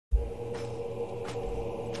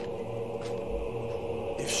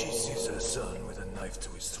knife to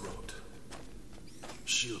his throat.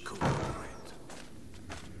 She'll cooperate.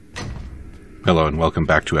 Hello and welcome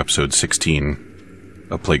back to episode 16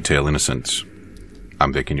 of Plague Tale Innocence.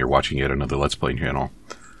 I'm Vic and you're watching yet another Let's Play channel.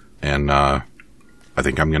 And I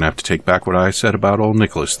think I'm going to have to take back what I said about old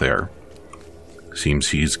Nicholas there. Seems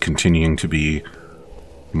he's continuing to be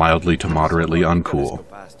mildly to moderately uncool.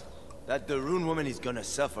 That the Rune woman is gonna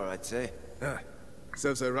suffer, I'd say.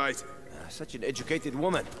 Serves her right. Such an educated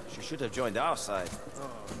woman. She should have joined our side. Oh,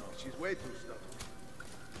 no, she's way too stubborn.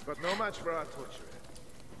 But no match for our torturer.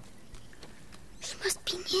 She must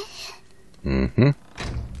be near here. Mm-hmm.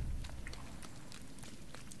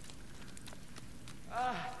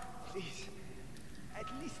 Please. At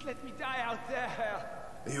least let me die out there.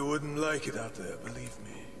 You wouldn't like it out there, believe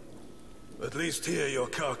me. At least here your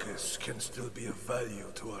carcass can still be of value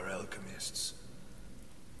to our alchemists.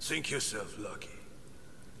 Think yourself lucky.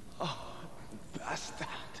 Oh, bastard.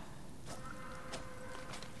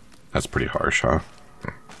 That's pretty harsh, huh?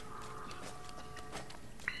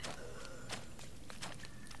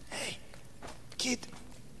 Hey, kid.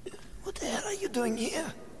 What the hell are you doing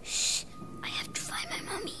here? Shh. I have to find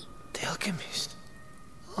my mommy. The alchemist.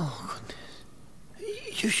 Oh,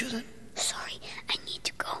 goodness. You shouldn't. Sorry, I need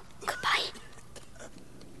to go. Goodbye.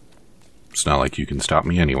 It's not like you can stop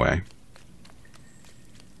me anyway.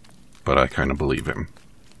 But I kind of believe him.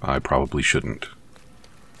 I probably shouldn't.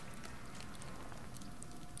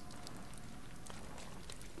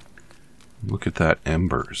 Look at that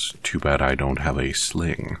embers. Too bad I don't have a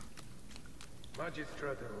sling.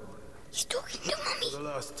 He's talking to mommy. For the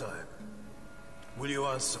last time, will you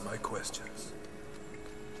answer my questions?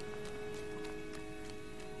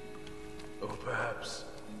 Or perhaps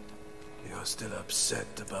you're still upset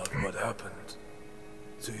about what happened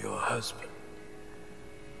to your husband.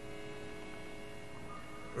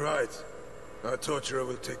 Right. Our torturer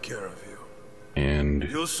will take care of you. And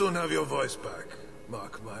You'll soon have your voice back.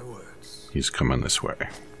 Mark my words. he's coming this way.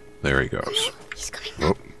 There he goes. He's coming.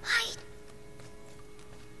 Oh. Hide.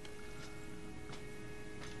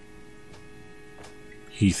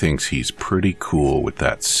 He thinks he's pretty cool with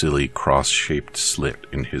that silly cross-shaped slit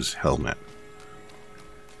in his helmet.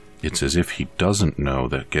 It's as if he doesn't know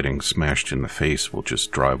that getting smashed in the face will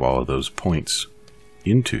just drive all of those points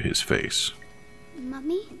into his face.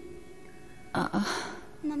 Mommy?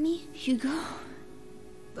 Mommy? Hugo?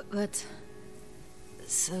 But...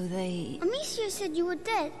 So they... Amicia said you were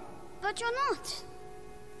dead, but you're not.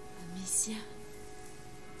 Amicia?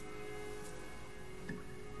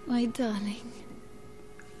 My darling.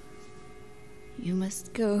 You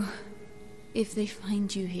must go if they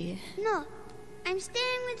find you here. No, I'm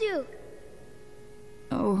staying with you.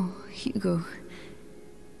 Oh, Hugo.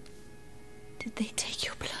 Did they take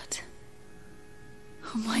your blood?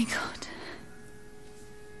 Oh my God.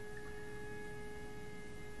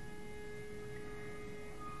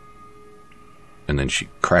 And then she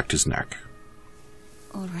cracked his neck.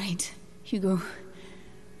 All right, Hugo.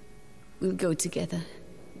 We'll go together.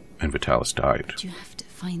 And Vitalis died. But you have to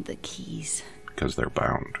find the keys. Because they're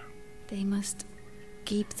bound. They must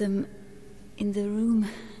keep them in the room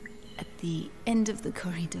at the end of the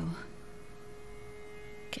corridor.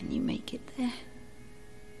 Can you make it there?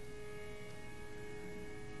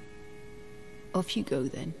 Off you go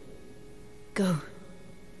then. Go.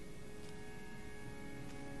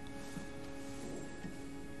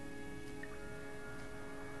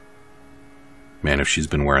 Man, if she's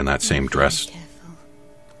been wearing that same dress Be careful.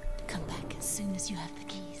 Come back as soon as you have the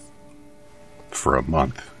keys. for a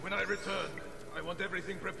month. When I return, I want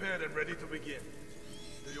everything prepared and ready to begin.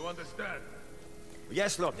 Do you understand?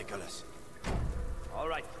 Yes, Lord Nicholas. All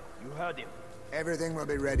right, you heard him. Everything will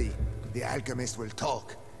be ready. The alchemist will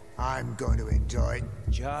talk. I'm going to enjoy.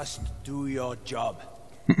 Just do your job.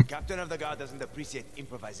 Captain of the Guard doesn't appreciate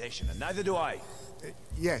improvisation, and neither do I.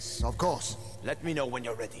 Yes, of course. Let me know when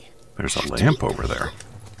you're ready. There's a lamp over there.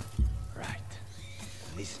 Right.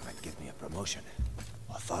 This might give me a promotion.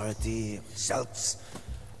 Authority, results.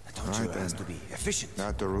 I told you Right it has then. to be efficient.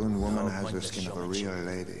 That the Rune woman No has the pointless skin of a real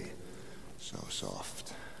showmanship. lady. So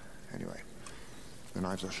soft. Anyway, the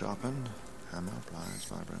knives are sharpened, hammer, pliers,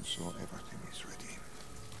 vibrant saw, everything is ready.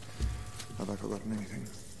 Have I forgotten anything?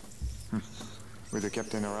 With the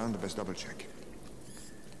captain around, the best double check.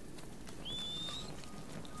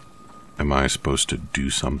 Am I supposed to do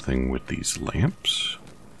something with these lamps?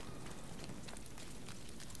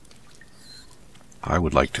 I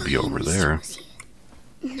would like to be over there.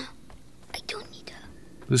 No, I don't need her.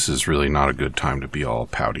 This is really not a good time to be all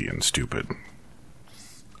pouty and stupid.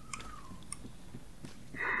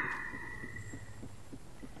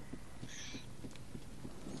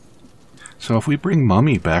 So if we bring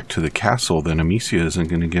Mummy back to the castle, then Amicia isn't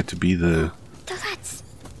going to get to be the... The rats.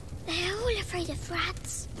 They're all afraid of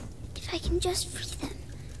rats. If I can just free them.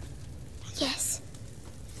 Yes.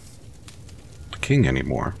 king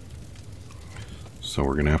anymore. So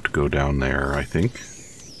we're going to have to go down there, I think.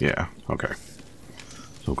 Yeah, okay.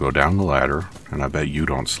 So go down the ladder, and I bet you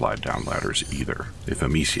don't slide down ladders either. If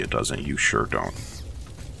Amicia doesn't, you sure don't.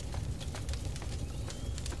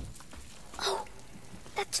 Oh,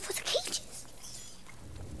 that's for the cages.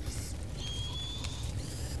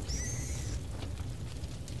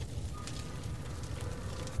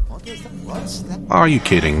 What's that? Are you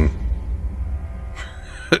kidding?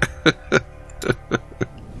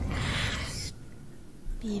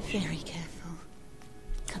 Be very careful.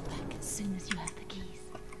 Come back as soon as you have the keys.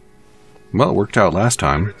 Well, it worked out last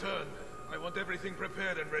time. Return. I want everything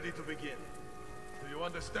prepared and ready to begin. Do you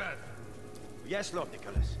understand? Yes, Lord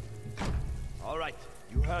Nicholas. All right,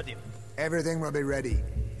 you heard him. Everything will be ready.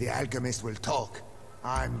 The alchemist will talk.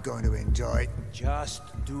 I'm going to enjoy it. Just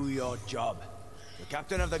do your job. The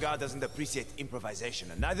captain of the guard doesn't appreciate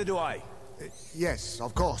improvisation, and neither do I. Yes,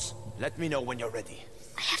 of course. Let me know when you're ready.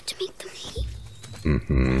 I have to make them leave.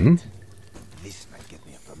 Mm-hmm. This might get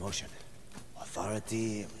me a promotion.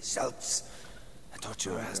 Authority, results. A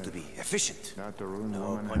torturer has to be efficient. Not the ruined No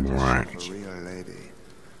woman point in Right. a real lady.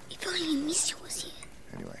 If only Amicia was here.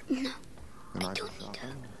 Anyway, No, the I knife don't is need her.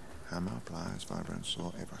 sharpened. Hammer, pliers, vibrant saw,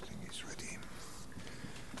 everything is ready.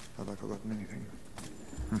 Have I forgotten anything?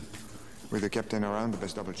 With the captain around,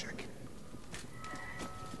 best double check.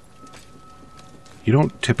 You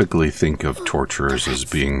don't typically think of torturers as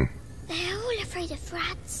being They're all afraid of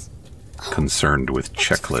rats. Oh, concerned with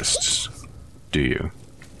checklists, do you?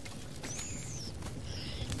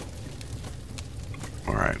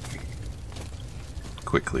 Alright.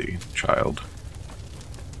 Quickly, child.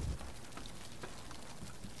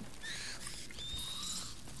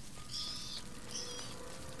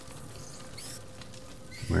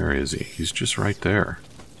 Where is he? He's just right there.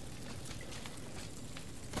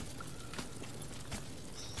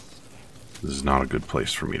 This is not a good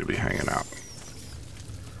place for me to be hanging out.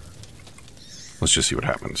 Let's just see what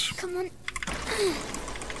happens. come on.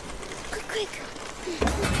 Quick, quick.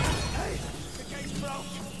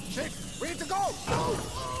 We have to go!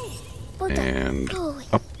 Both And go away.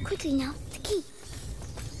 up. Quickly now, the key.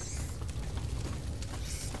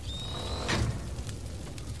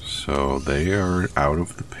 So they are out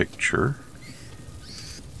of the picture.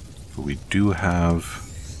 But we do have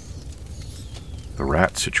the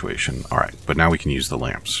rat situation. Alright, but now we can use the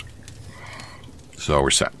lamps. So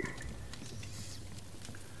we're set.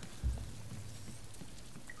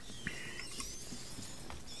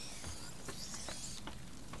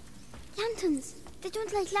 Lanterns. They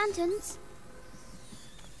don't like lanterns.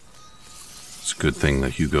 It's a good thing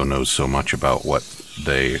that Hugo knows so much about what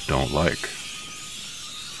they don't like.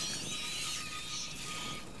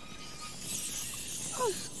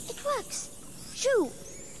 Oh, it works. Shoo.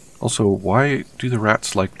 Also, why do the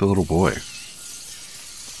rats like the little boy?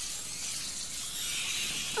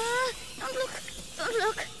 Don't look. Don't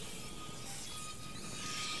look.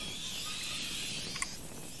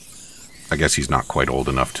 I guess he's not quite old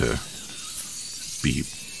enough to be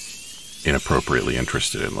inappropriately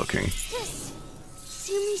interested in looking. Yes.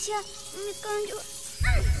 See, Amicia? I'm going to...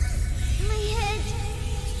 My head.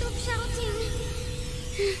 Stop shouting.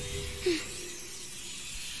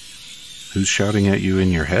 Who's shouting at you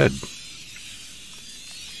in your head?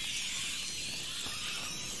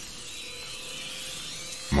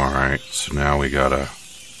 Alright, so now we gotta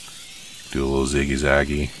do a little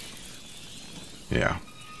ziggy-zaggy. Yeah.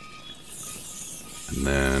 And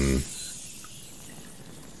then...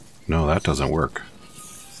 No, that doesn't work.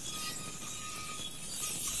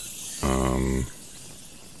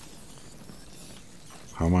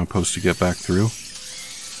 How am I supposed to get back through?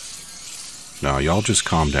 No, y'all just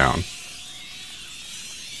calm down.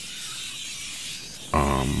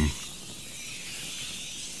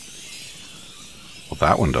 Well,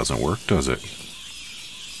 that one doesn't work, does it?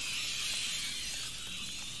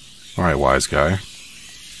 Alright, wise guy.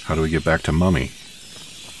 How do we get back to Mummy?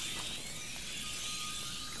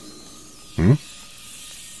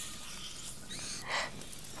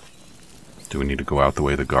 Do we need to go out the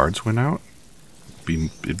way the guards went out?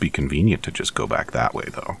 It'd be convenient to just go back that way,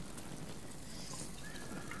 though.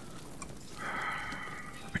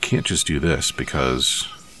 I can't just do this because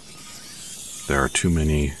there are too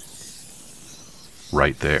many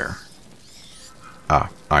right there. Ah,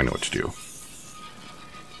 I know what to do.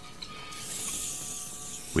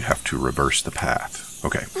 We have to reverse the path.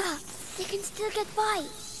 Okay. They can still get by.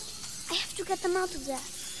 I have to get them out of there.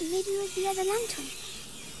 Maybe with the other lantern.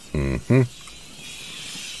 Mm-hmm.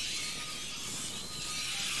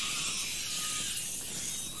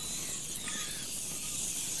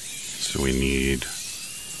 So we need...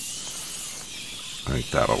 I think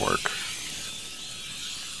that'll work.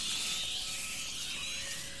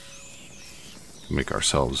 Make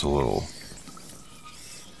ourselves a little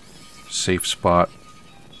safe spot.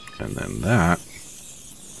 And then that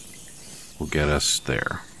will get us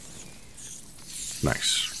there.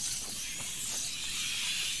 Nice.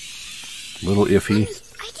 Little iffy,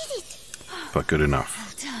 I did it. but good enough.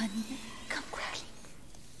 Well done. Come quickly.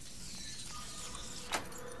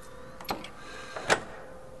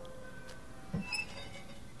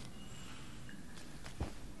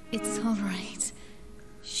 It's all right.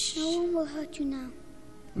 No one will hurt you now.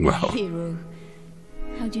 Well, Hero,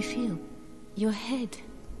 how do you feel? Your head.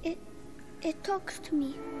 It talks to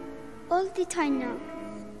me all the time now.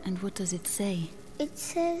 And what does it say? It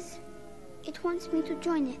says it wants me to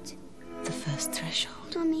join it. The first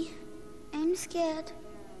threshold. Mommy, I'm scared.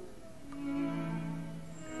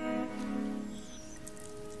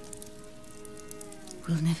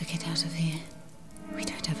 We'll never get out of here. We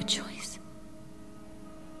don't have a choice.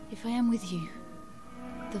 If I am with you,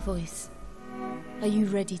 the voice, are you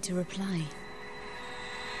ready to reply?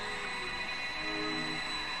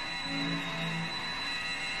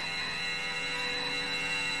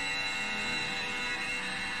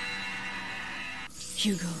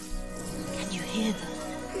 Hugo, can you hear them?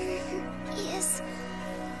 Yes.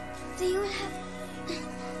 They all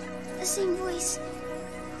have the same voice.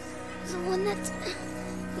 The one that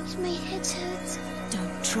makes my head hurt.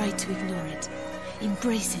 Don't try to ignore it.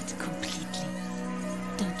 Embrace it completely.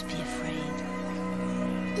 Don't be afraid.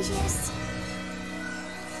 Yes.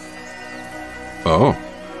 oh.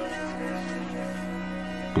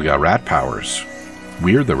 We got rat powers.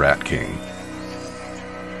 We're the Rat King.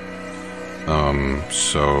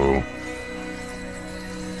 So...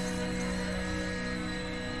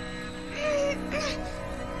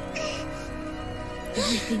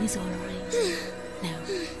 Everything is all right. Now,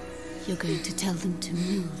 you're going to tell them to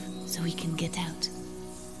move so we can get out.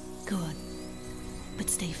 Go on. But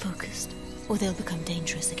stay focused, or they'll become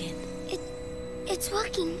dangerous again. It's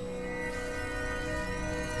working.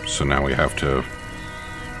 So now we have to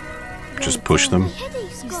just push them. My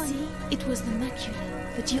headache's You gone. see, it was the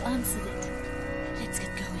macula, but you answered it. Let's get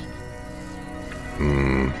going.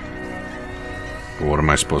 But what am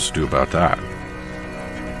I supposed to do about that?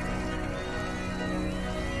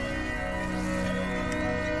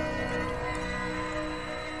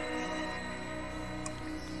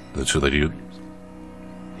 So they do.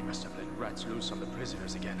 They must have let rats loose on the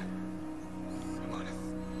prisoners again. Come on,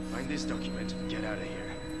 find this document and get out of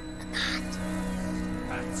here.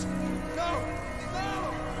 Rats.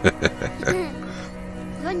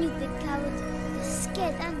 Run, you big coward. You're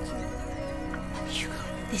scared, aren't you? Hugo,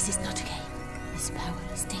 this is not okay. This power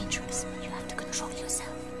is dangerous. You have to control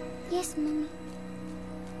yourself. Yes, Mommy.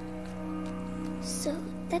 So,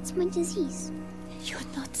 that's my disease. You're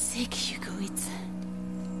not sick, Hugo.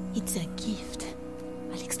 It's a gift.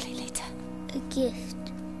 I'll explain later. A gift.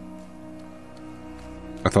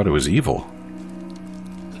 I thought it was evil.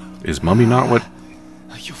 Is Mummy not what...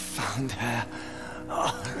 You found her.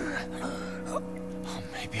 Oh,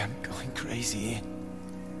 maybe I'm going crazy.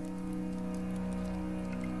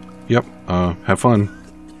 Yep, have fun.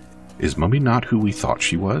 Is Mummy not who we thought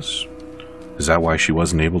she was? Is that why she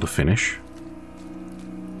wasn't able to finish?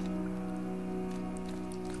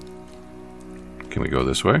 Can we go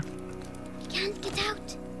this way? Can't get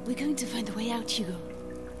out. We're going to find a way out, Hugo.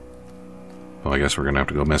 Well, I guess we're gonna have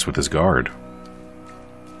to go mess with this guard.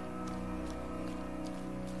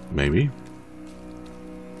 Maybe?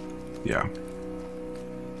 Yeah.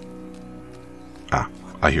 Ah,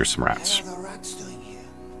 I hear some rats. What are the rats doing here?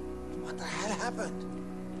 What the hell happened?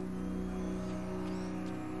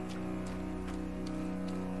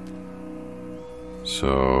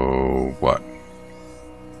 So, what?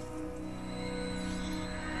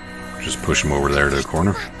 Just push him over there to the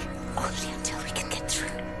corner? Only until we can get through.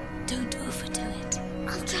 Don't overdo it.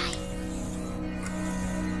 I'll try.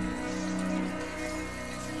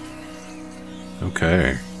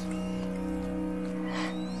 Okay.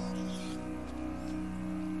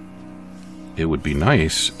 It would be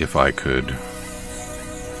nice if I could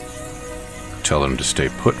tell him to stay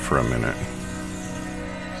put for a minute.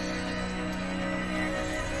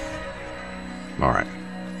 Alright.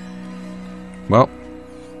 Well,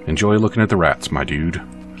 enjoy looking at the rats, my dude.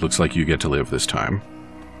 Looks like you get to live this time.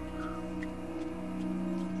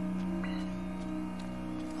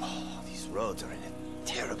 Oh, these roads are in a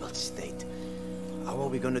terrible state. How are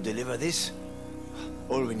we going to deliver this?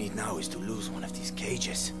 All we need now is to lose one of these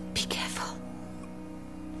cages. Be careful.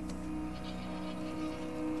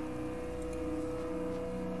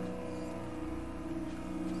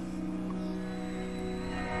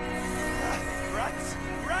 Rats!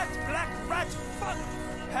 Rat! Black rat! Fuck!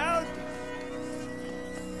 Help!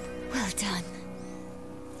 Well done.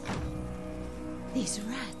 These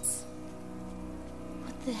rats.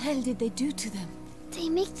 What the hell did they do to them? They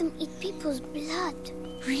make them eat people's blood.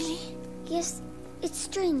 Really? Yes, it's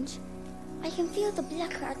strange. I can feel the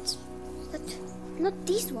black rats, but not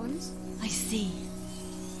these ones. I see.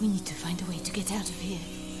 We need to find a way to get out of here.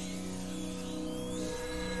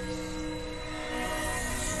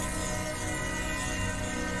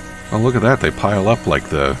 Oh, look at that. They pile up like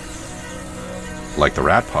the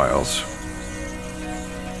rat piles.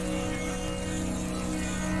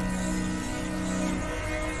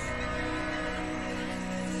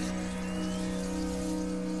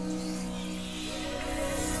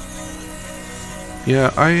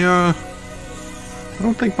 Yeah, I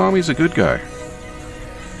don't think Mommy's a good guy.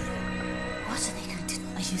 What are they going to do?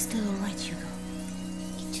 Are you still alright, Hugo?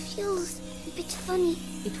 It feels a bit funny.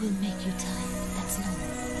 It will make you tired. That's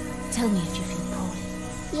normal. Tell me if you feel poorly.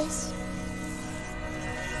 Yes.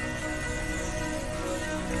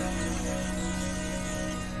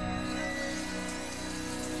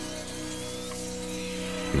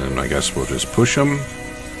 And then I guess we'll just push him.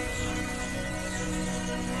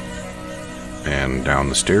 And down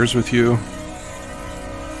the stairs with you.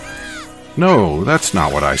 No, that's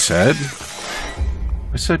not what I said.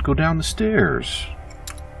 I said go down the stairs.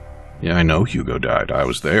 Yeah, I know Hugo died. I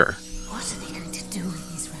was there. What are they going to do with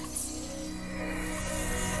these rats?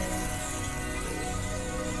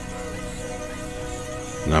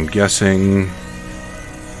 And I'm guessing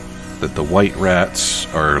that the white rats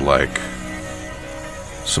are like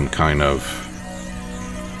some kind of...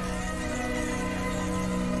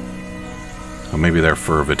 Well, maybe they're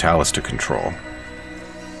for Vitalis to control.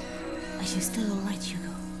 Are you still alright,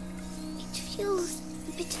 Hugo? It feels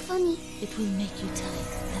a bit funny. It will make you tired.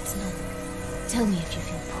 That's normal. Tell me if you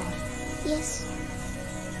feel poorly. Yes.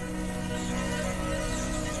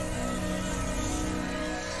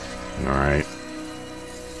 Alright.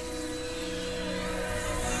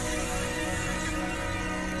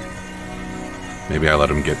 Maybe I let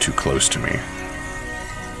him get too close to me.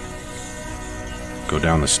 Go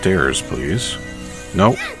down the stairs, please.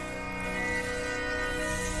 Nope.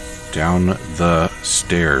 Down the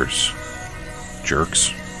stairs.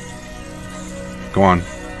 Jerks. Go on.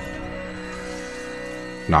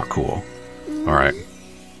 Not cool. Alright.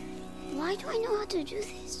 Why do I know how to do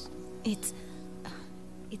this? It's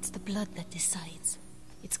the blood that decides.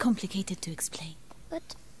 It's complicated to explain.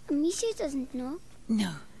 But Amicia doesn't know.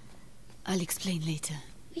 No. I'll explain later.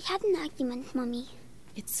 We had an argument, Mummy.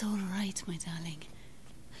 It's all right, my darling.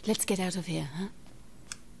 Let's get out of here, huh?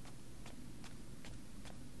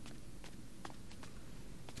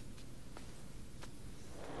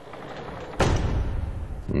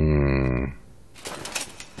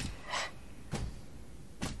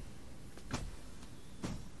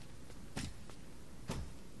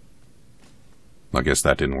 I guess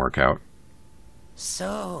that didn't work out.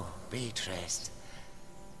 So, Beatrice,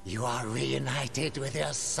 you are reunited with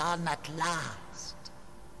your son at last.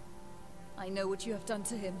 I know what you have done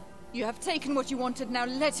to him. You have taken what you wanted, now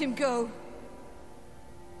let him go.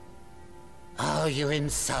 Oh, you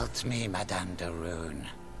insult me, Madame de Rune.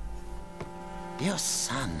 Your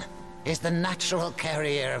son is the natural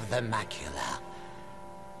carrier of the macula,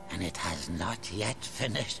 and it has not yet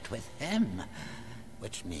finished with him,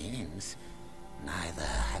 which means neither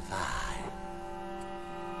have I.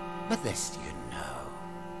 But this you know.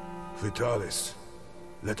 Vitalis,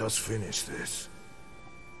 let us finish this.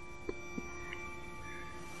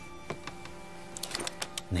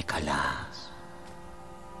 Nicholas,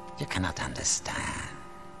 you cannot understand.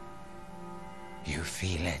 You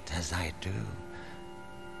feel it as I do.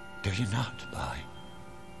 Do you not, boy?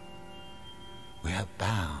 We are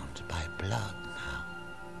bound by blood now.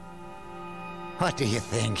 What do you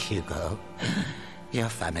think, Hugo? Your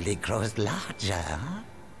family grows larger, huh?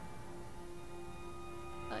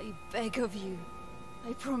 I beg of you.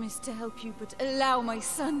 I promise to help you, but allow my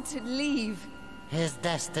son to leave. His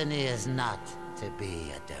destiny is not to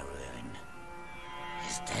be a de Rune.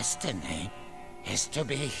 His destiny is to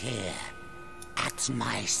be here, at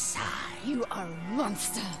my side. You are a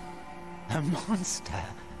monster. A monster?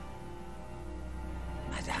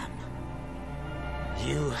 Madame,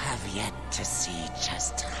 you have yet to see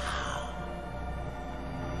just how.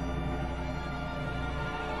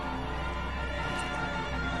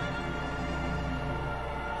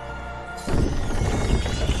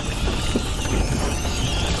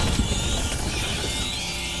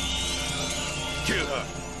 her.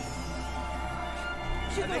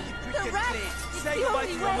 Hugo, the rat! It's Say the goodbye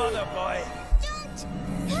only to your way! mother, boy. Don't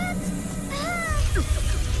hurt her!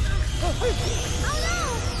 Oh no!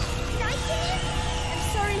 Nightmare? I'm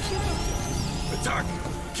sorry, Hugo. Attack!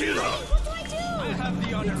 Kill her! What do I do? I have the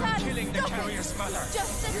honor of Dad, killing the stop it. carrier's mother.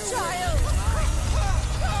 Just a child!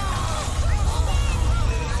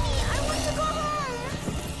 I want to go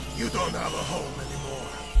home! You don't have a home anymore.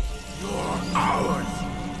 You're ours!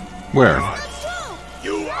 Where? Let's go!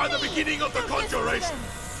 You are the beginning of the conjuration!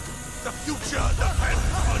 The future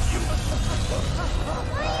depends on you!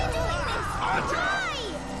 Why are you doing this? Archer! Why?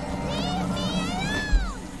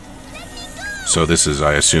 Leave me alone! Let me go! So this is,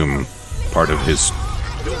 I assume, part of his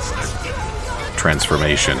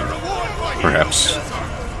transformation. Perhaps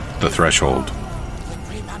the threshold. The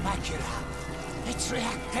Prima Macula. It's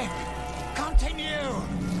reacting. Continue.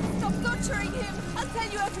 Stop torturing him! I'll tell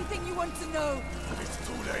you everything you want to know! It's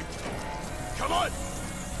too late. Come on!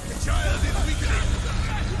 The child is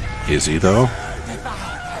weakening! Is he, though?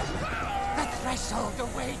 The threshold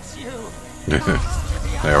awaits you.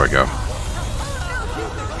 There we go. No,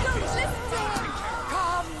 Hugo, don't listen to him!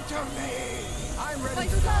 Come to me. I'm My ready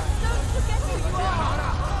son, don't forget who you are!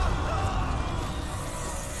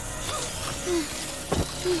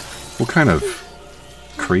 What kind of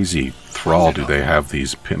crazy thrall do they have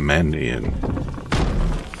these men in?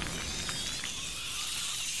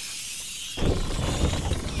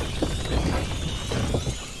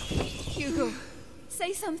 Hugo,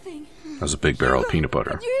 say something. That was a big barrel of peanut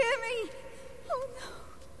butter. Can you hear me? Oh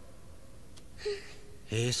no.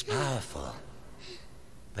 He's powerful,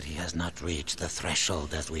 but he has not reached the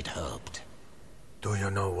threshold as we'd hoped. Do you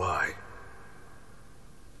know why?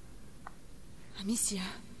 Amicia.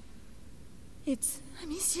 It's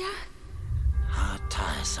Amicia. How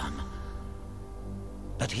tiresome.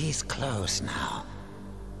 But he's close now,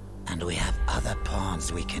 and we have other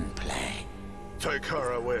pawns we can play. Take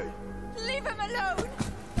her away. Leave him alone!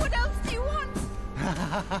 What else do you want?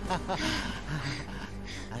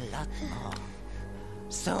 A lot more.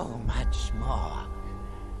 So much more.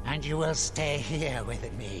 And you will stay here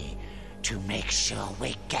with me to make sure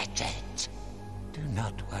we get it. Do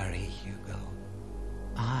not worry, Hugo.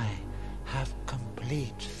 I have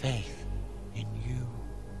complete faith in you.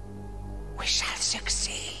 We shall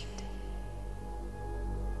succeed.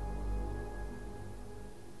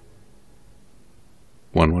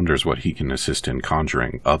 One wonders what he can assist in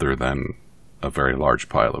conjuring other than a very large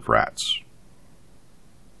pile of rats.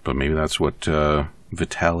 But maybe that's what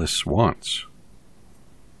Vitalis wants.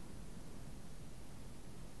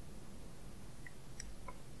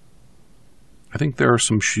 I think there are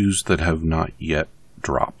some shoes that have not yet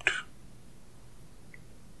dropped.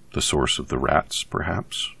 The source of the rats,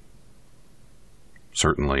 perhaps.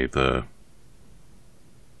 Certainly the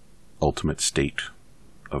ultimate state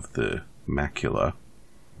of the macula.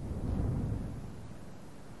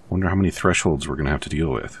 Wonder how many thresholds we're going to have to deal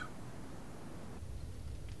with.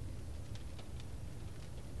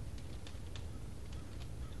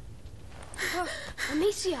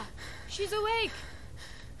 Amicia, she's awake.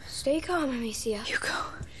 Stay calm, Amicia. Hugo.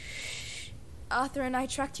 Arthur and I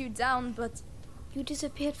tracked you down, but... You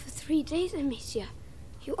disappeared for 3 days, Amicia.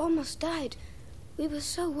 You almost died. We were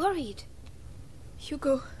so worried.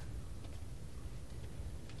 Hugo.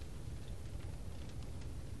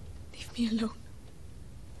 Leave me alone.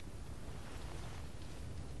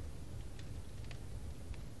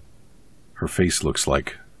 Her face looks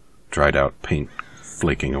like dried out paint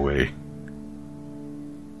flaking away.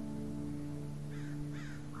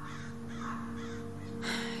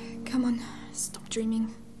 Come on, stop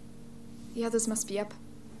dreaming. The others must be up.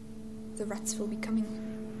 The rats will be coming.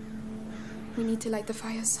 We need to light the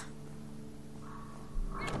fires.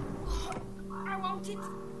 I want it.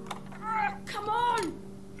 Come on.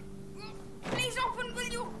 Please open, will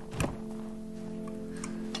you?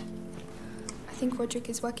 I think Roderick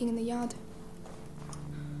is working in the yard.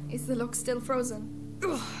 Is the lock still frozen?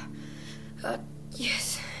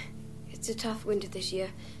 Yes. It's a tough winter this year.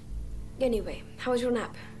 Anyway, how was your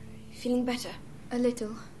nap? Feeling better? A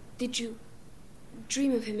little. Did you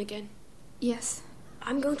dream of him again? Yes.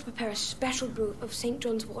 I'm going to prepare a special brew of St.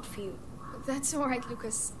 John's wort for you. That's all right,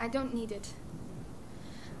 Lucas. I don't need it.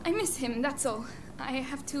 I miss him, that's all. I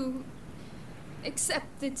have to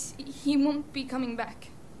accept that he won't be coming back.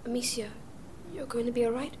 Amicia, you're going to be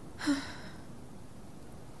all right?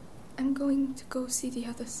 I'm going to go see the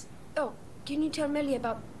others. Oh, can you tell Melly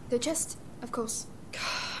about... The chest? Of course.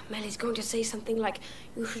 Melly's going to say something like,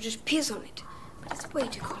 you should just piss on it. But it's way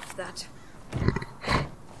too cold for that.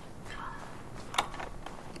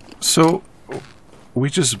 So, we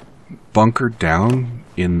just bunkered down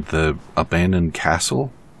in the abandoned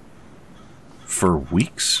castle for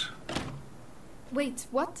weeks? Wait,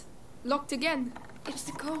 what? Locked again? It's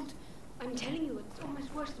the cold. I'm telling you, it's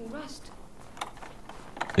almost worse than rust.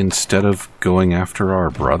 Instead of going after our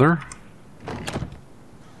brother?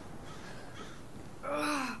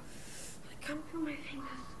 I can't feel my fingers.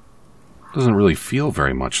 Doesn't really feel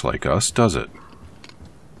very much like us, does it?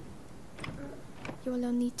 You'll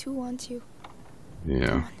only two, aren't you? Yeah.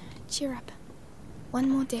 Come on, cheer up. One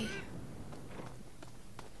more day.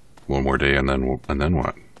 One more day, and then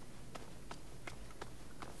what?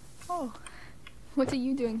 Oh, what are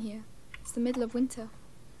you doing here? It's the middle of winter.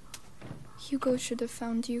 Hugo should have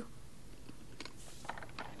found you.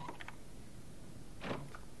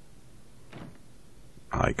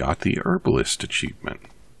 I got the herbalist achievement.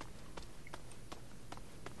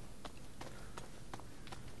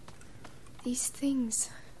 These things.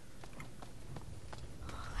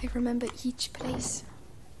 I remember each place.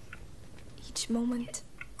 Each moment.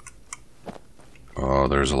 Oh,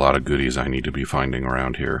 there's a lot of goodies I need to be finding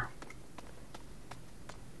around here.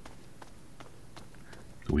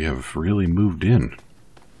 We have really moved in.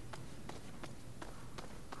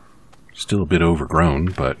 Still a bit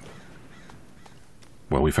overgrown, but...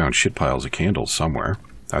 well, we found shit piles of candles somewhere.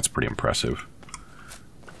 That's pretty impressive.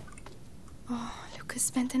 Oh, Lucas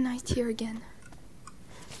spent the night here again.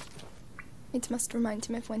 It must remind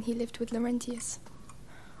him of when he lived with Laurentius.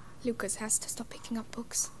 Lucas has to stop picking up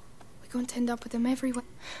books. We're going to end up with them everywhere.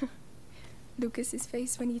 Lucas's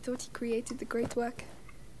face when he thought he created the great work.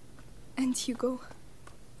 And Hugo.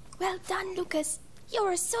 Well done, Lucas.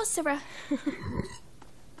 You're a sorcerer.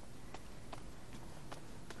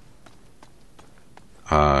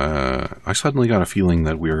 I suddenly got a feeling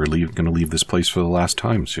that we're going to leave this place for the last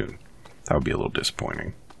time soon. That would be a little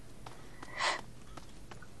disappointing.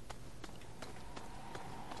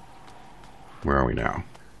 Where are we now?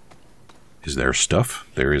 Is there stuff?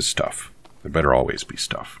 There is stuff. There better always be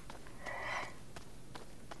stuff.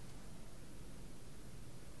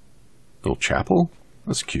 Little chapel?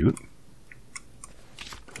 That's cute.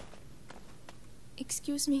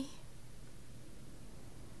 Excuse me.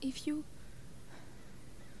 If you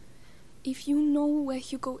know where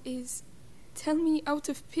Hugo is, tell me out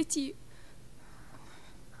of pity.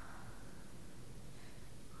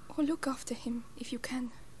 Or look after him if you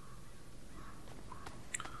can.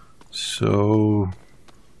 So...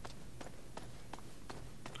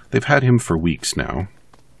 they've had him for weeks now.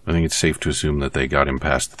 I think it's safe to assume that they got him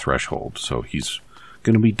past the threshold, so he's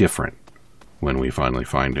going to be different when we finally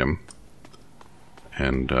find him.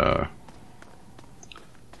 And,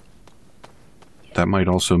 that might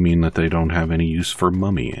also mean that they don't have any use for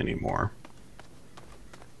Mummy anymore.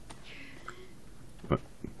 What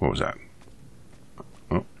was that?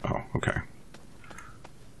 Oh, okay.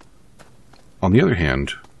 On the other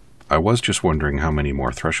hand, I was just wondering how many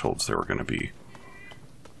more thresholds there were going to be.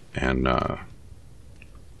 And,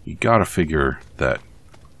 you gotta figure that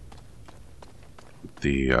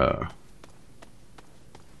the,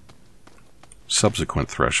 subsequent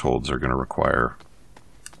thresholds are going to require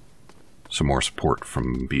some more support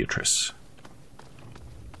from Beatrice.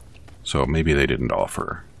 So maybe they didn't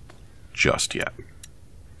offer just yet.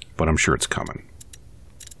 But I'm sure it's coming.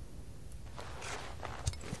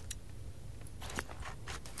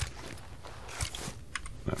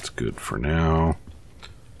 That's good for now.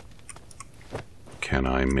 Can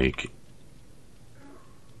I make...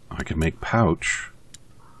 I can make pouch.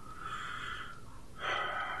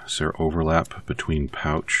 Is there overlap between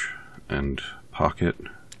pouch and pocket?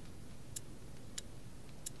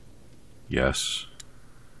 Yes.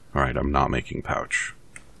 Alright, I'm not making pouch.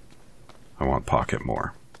 I want pocket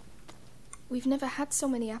more. We've never had so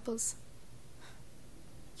many apples.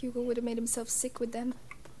 Hugo would have made himself sick with them.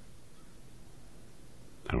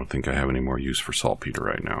 I don't think I have any more use for saltpeter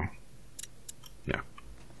right now. Yeah.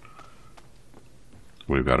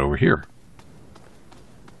 What have we got over here?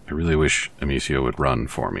 I really wish Amicia would run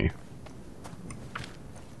for me.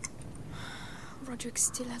 Roderick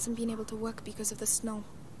still hasn't been able to work because of the snow.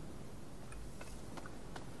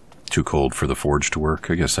 Too cold for the forge to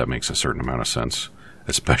work? I guess that makes a certain amount of sense,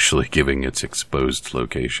 especially given its exposed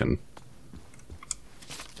location.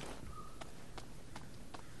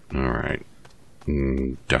 Alright.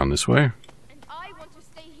 Down this way? And I want to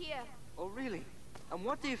stay here. Oh, really? And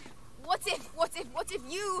what if... What if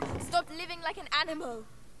you stopped living like an animal?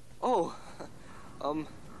 Oh,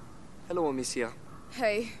 hello, Amicia.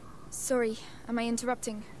 Hey, sorry, am I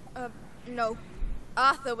interrupting? No.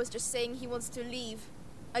 Arthur was just saying he wants to leave.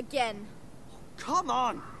 Again. Come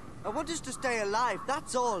on! I want us to stay alive,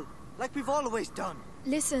 that's all. Like we've always done.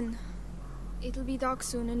 Listen, It'll be dark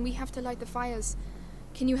soon, and we have to light the fires.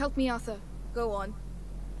 Can you help me, Arthur? Go on.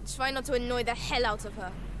 Try not to annoy the hell out of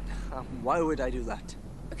her. Why would I do that?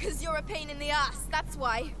 Because you're a pain in the ass, that's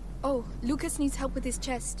why. Oh, Lucas needs help with his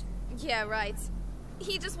chest. Yeah, right.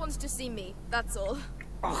 He just wants to see me, that's all.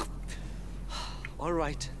 Oh. All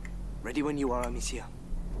right. Ready when you are, Amicia.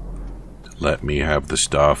 Let me have the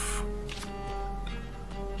stuff.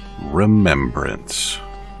 Remembrance.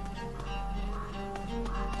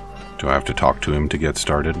 Do I have to talk to him to get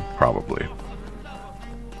started? Probably.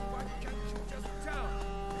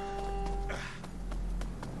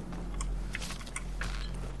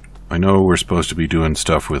 I know we're supposed to be doing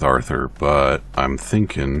stuff with Arthur, but I'm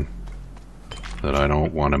thinking that I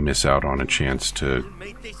don't want to miss out on a chance to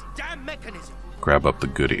grab up the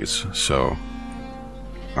goodies, so...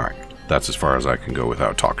 Alright, that's as far as I can go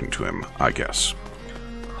without talking to him, I guess.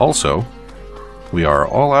 Also, we are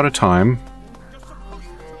all out of time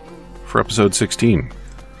for episode 16.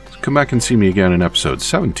 So come back and see me again in episode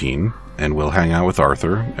 17, and we'll hang out with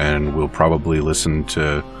Arthur, and we'll probably listen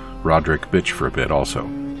to Roderick bitch for a bit also.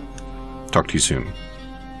 Talk to you soon.